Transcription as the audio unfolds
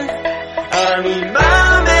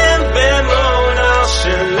מאמין באמונה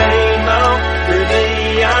שלמה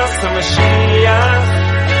בביאת המשיח.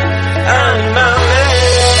 אני מאמין,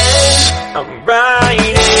 I'm right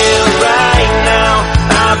here, right now.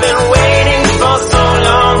 I've been waiting for so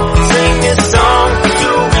long to sing this song, to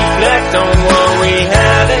reflect on what we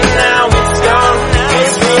have and now it's gone.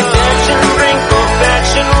 It's redemption, bring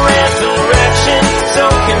perfection, resurrection, so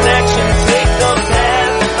connection, take the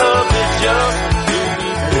path of the just.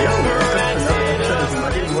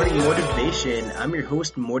 I'm your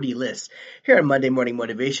host, Morty Liss. Here on Monday Morning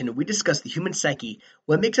Motivation, we discuss the human psyche,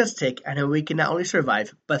 what makes us tick, and how we can not only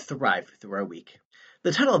survive, but thrive through our week.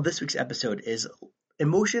 The title of this week's episode is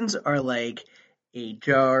Emotions Are Like a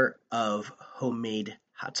Jar of Homemade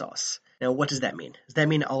Hot Sauce. Now, what does that mean? Does that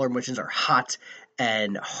mean all our emotions are hot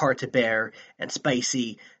and hard to bear and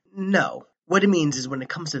spicy? No. What it means is when it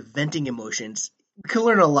comes to venting emotions, we can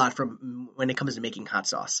learn a lot from when it comes to making hot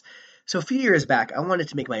sauce. So a few years back, I wanted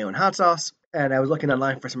to make my own hot sauce, and I was looking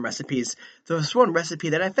online for some recipes. There was one recipe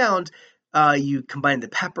that I found. You combine the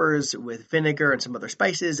peppers with vinegar and some other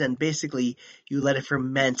spices, and basically you let it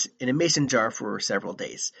ferment in a mason jar for several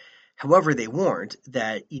days. However, they warned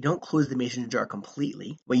that you don't close the mason jar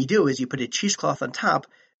completely. What you do is you put a cheesecloth on top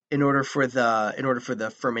in order for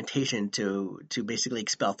the fermentation to basically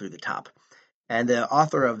expel through the top. And the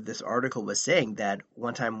author of this article was saying that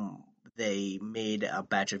one time they made a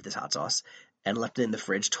batch of this hot sauce and left it in the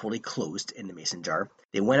fridge totally closed in the mason jar.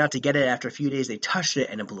 They went out to get it after a few days, they touched it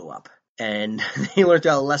and it blew up. And they learned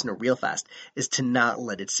a lesson real fast is to not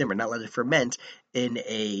let it simmer, not let it ferment in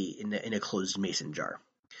a closed mason jar.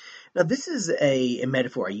 Now this is a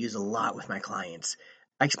metaphor I use a lot with my clients.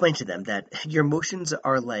 I explain to them that your emotions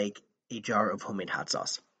are like a jar of homemade hot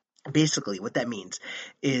sauce. Basically, what that means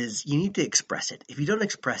is you need to express it. If you don't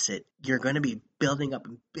express it, you're going to be building up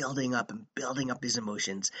and building up and building up these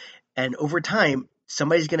emotions. And over time,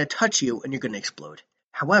 somebody's going to touch you and you're going to explode.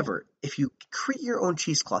 However, if you create your own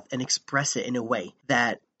cheesecloth and express it in a way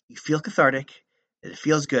that you feel cathartic, that it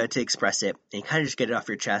feels good to express it, and you kind of just get it off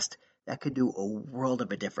your chest, that could do a world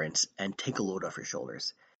of a difference and take a load off your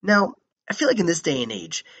shoulders. Now, I feel like in this day and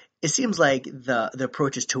age, it seems like the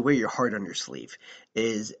approach is to wear your heart on your sleeve,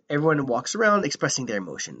 is everyone walks around expressing their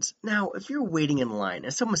emotions. Now, if you're waiting in line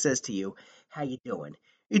and someone says to you, how you doing?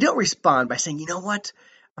 You don't respond by saying, you know what?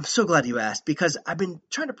 I'm so glad you asked because I've been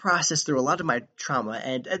trying to process through a lot of my trauma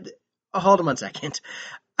and hold on one second.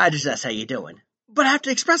 I just asked how you doing. But I have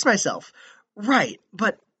to express myself. Right,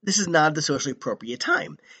 but this is not the socially appropriate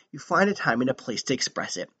time. You find a time and a place to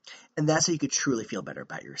express it. And that's how you could truly feel better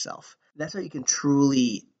about yourself. That's how you can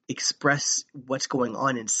truly express what's going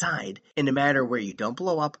on inside in a manner where you don't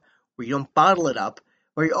blow up, where you don't bottle it up,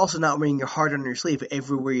 where you're also not wearing your heart on your sleeve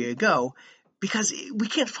everywhere you go, because we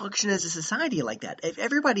can't function as a society like that. If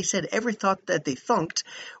everybody said every thought that they thunked,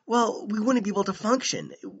 well, we wouldn't be able to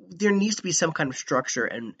function. There needs to be some kind of structure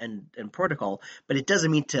and protocol, but it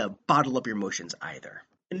doesn't mean to bottle up your emotions either.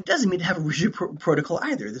 And it doesn't mean to have a rigid protocol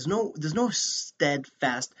either. There's no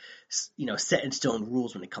steadfast, set in stone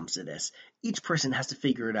rules when it comes to this. Each person has to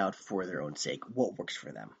figure it out for their own sake, what works for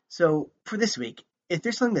them. So for this week, if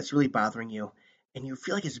there's something that's really bothering you and you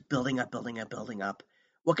feel like it's building up,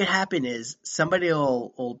 what could happen is somebody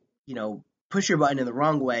will push your button in the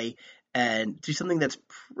wrong way and do something that's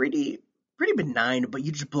pretty benign, but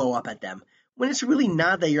you just blow up at them. When it's really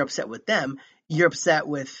not that you're upset with them, you're upset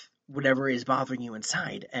with whatever is bothering you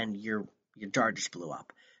inside, and your jar just blew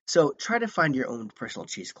up. So try to find your own personal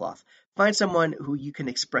cheesecloth. Find someone who you can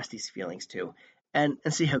express these feelings to, and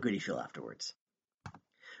see how good you feel afterwards.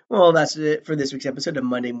 Well, that's it for this week's episode of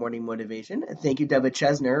Monday Morning Motivation. Thank you, David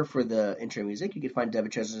Chesner, for the intro music. You can find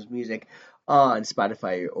David Chesner's music on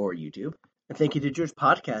Spotify or YouTube. And thank you to Jewish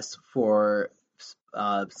Podcasts for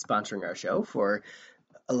sponsoring our show, for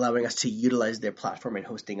allowing us to utilize their platform and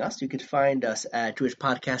hosting us. You can find us at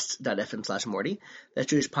jewishpodcasts.fm/Morty.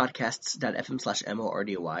 That's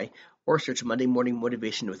jewishpodcasts.fm/MORDY. Or search Monday Morning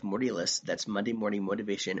Motivation with Morty Liss. That's Monday Morning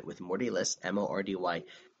Motivation with Morty Liss, MORDYLYSS.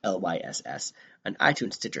 On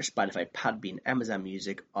iTunes, Stitcher, Spotify, Podbean, Amazon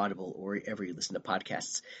Music, Audible, or wherever you listen to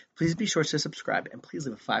podcasts. Please be sure to subscribe and please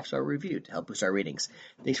leave a 5-star review to help boost our ratings.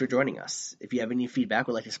 Thanks for joining us. If you have any feedback,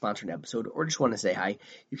 would like to sponsor an episode, or just want to say hi,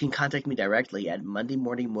 you can contact me directly at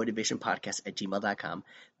mondaymorningmotivationpodcast@gmail.com.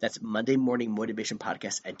 That's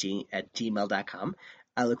mondaymorningmotivationpodcast@gmail.com.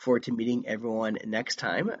 I look forward to meeting everyone next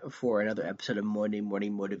time for another episode of Monday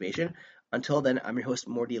Morning Motivation. Until then, I'm your host,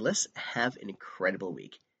 Morty Liss. Have an incredible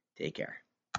week. Take care.